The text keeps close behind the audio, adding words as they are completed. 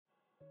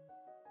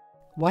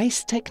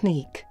Weiss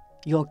Technik,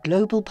 your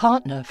global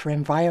partner for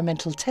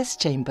environmental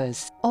test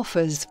chambers,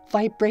 offers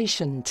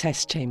vibration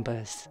test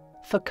chambers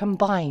for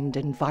combined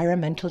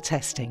environmental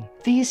testing.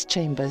 These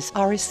chambers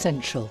are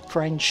essential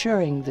for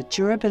ensuring the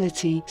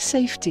durability,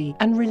 safety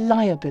and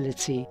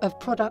reliability of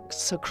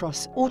products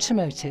across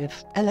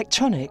automotive,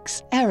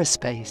 electronics,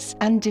 aerospace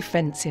and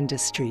defense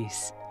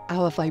industries.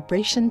 Our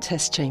vibration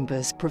test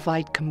chambers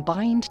provide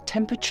combined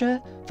temperature,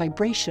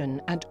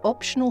 vibration and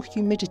optional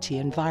humidity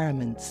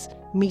environments,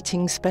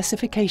 meeting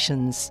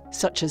specifications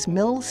such as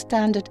MIL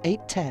Standard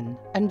 810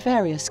 and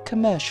various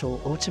commercial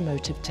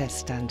automotive test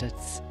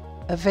standards.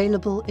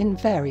 Available in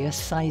various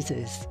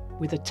sizes,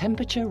 with a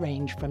temperature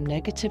range from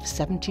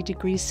 -70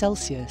 degrees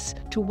Celsius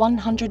to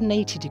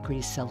 180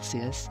 degrees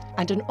Celsius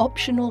and an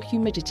optional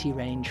humidity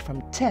range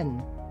from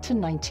 10 to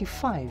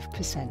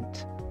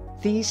 95%.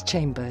 These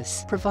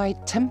chambers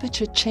provide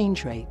temperature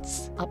change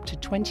rates up to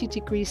 20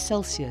 degrees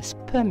Celsius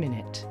per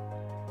minute.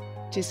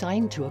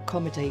 Designed to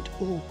accommodate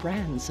all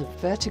brands of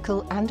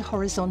vertical and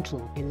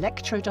horizontal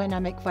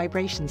electrodynamic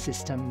vibration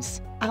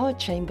systems, our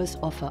chambers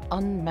offer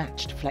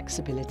unmatched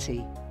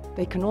flexibility.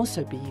 They can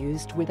also be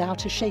used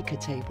without a shaker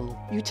table,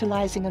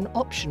 utilizing an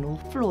optional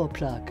floor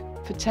plug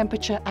for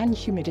temperature and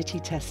humidity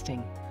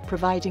testing,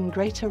 providing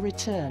greater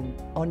return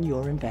on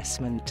your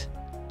investment.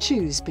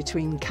 Choose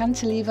between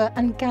cantilever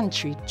and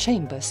gantry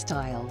chamber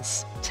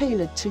styles,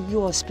 tailored to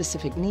your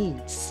specific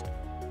needs.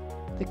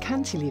 The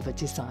cantilever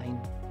design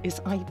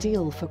is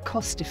ideal for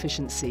cost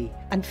efficiency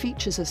and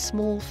features a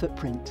small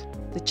footprint.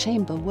 The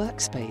chamber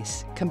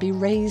workspace can be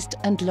raised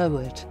and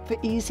lowered for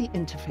easy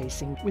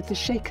interfacing with the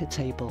shaker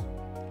table.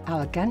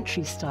 Our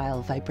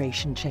gantry-style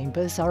vibration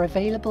chambers are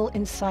available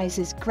in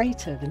sizes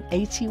greater than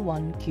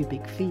 81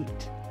 cubic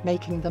feet,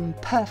 making them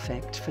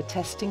perfect for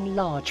testing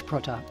large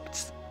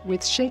products.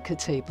 With shaker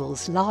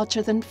tables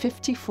larger than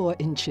 54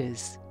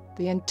 inches,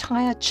 the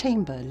entire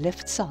chamber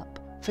lifts up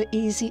for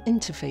easy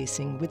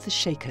interfacing with the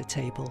shaker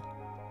table.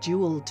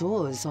 Dual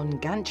doors on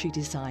gantry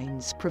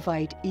designs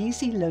provide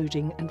easy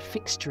loading and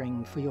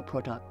fixturing for your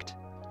product.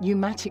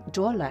 Pneumatic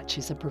door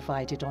latches are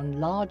provided on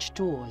large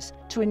doors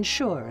to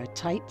ensure a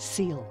tight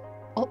seal.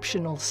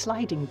 Optional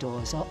sliding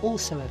doors are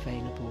also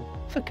available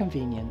for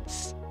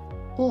convenience.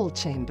 All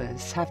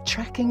chambers have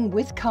tracking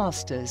with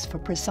casters for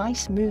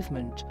precise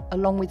movement,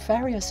 along with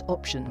various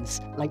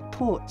options like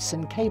ports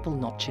and cable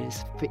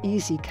notches for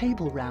easy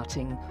cable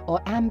routing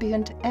or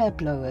ambient air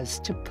blowers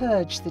to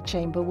purge the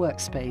chamber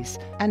workspace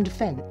and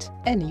vent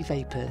any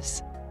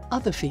vapors.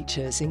 Other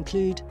features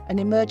include an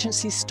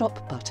emergency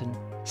stop button,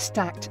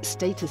 stacked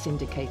status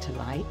indicator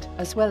light,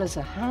 as well as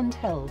a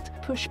handheld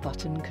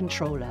push-button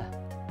controller.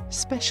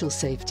 Special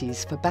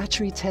safeties for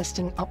battery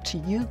testing up to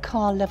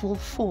UCAR Level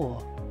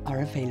 4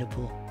 are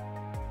available.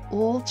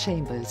 All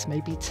chambers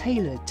may be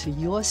tailored to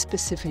your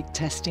specific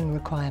testing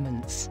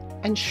requirements,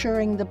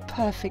 ensuring the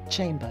perfect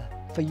chamber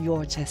for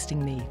your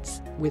testing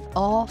needs. With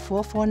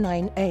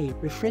R449A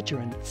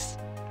refrigerants,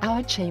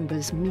 our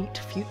chambers meet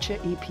future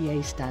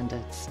EPA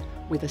standards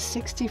with a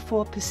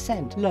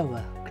 64%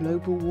 lower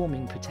global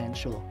warming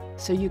potential,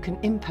 so you can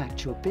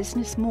impact your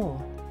business more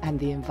and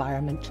the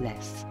environment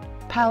less.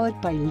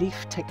 Powered by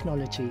Leaf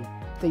technology,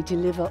 they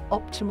deliver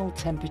optimal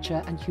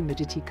temperature and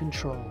humidity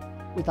control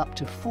with up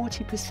to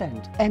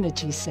 40%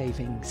 energy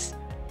savings.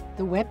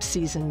 The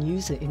WebSeason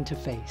user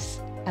interface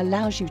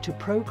allows you to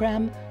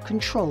program,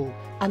 control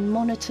and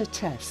monitor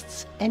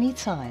tests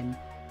anytime,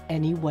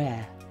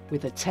 anywhere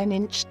with a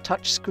 10-inch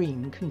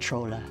touchscreen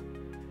controller.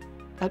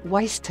 At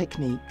Weiss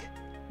Technik,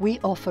 we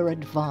offer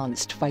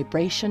advanced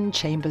vibration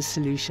chamber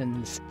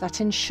solutions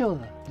that ensure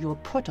your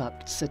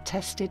products are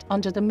tested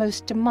under the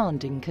most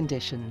demanding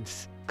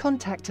conditions.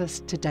 Contact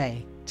us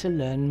today to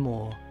learn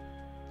more.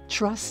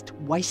 Trust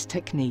Weiss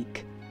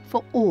Technik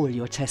for all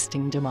your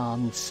testing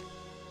demands.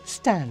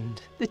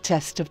 Stand the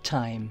test of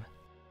time.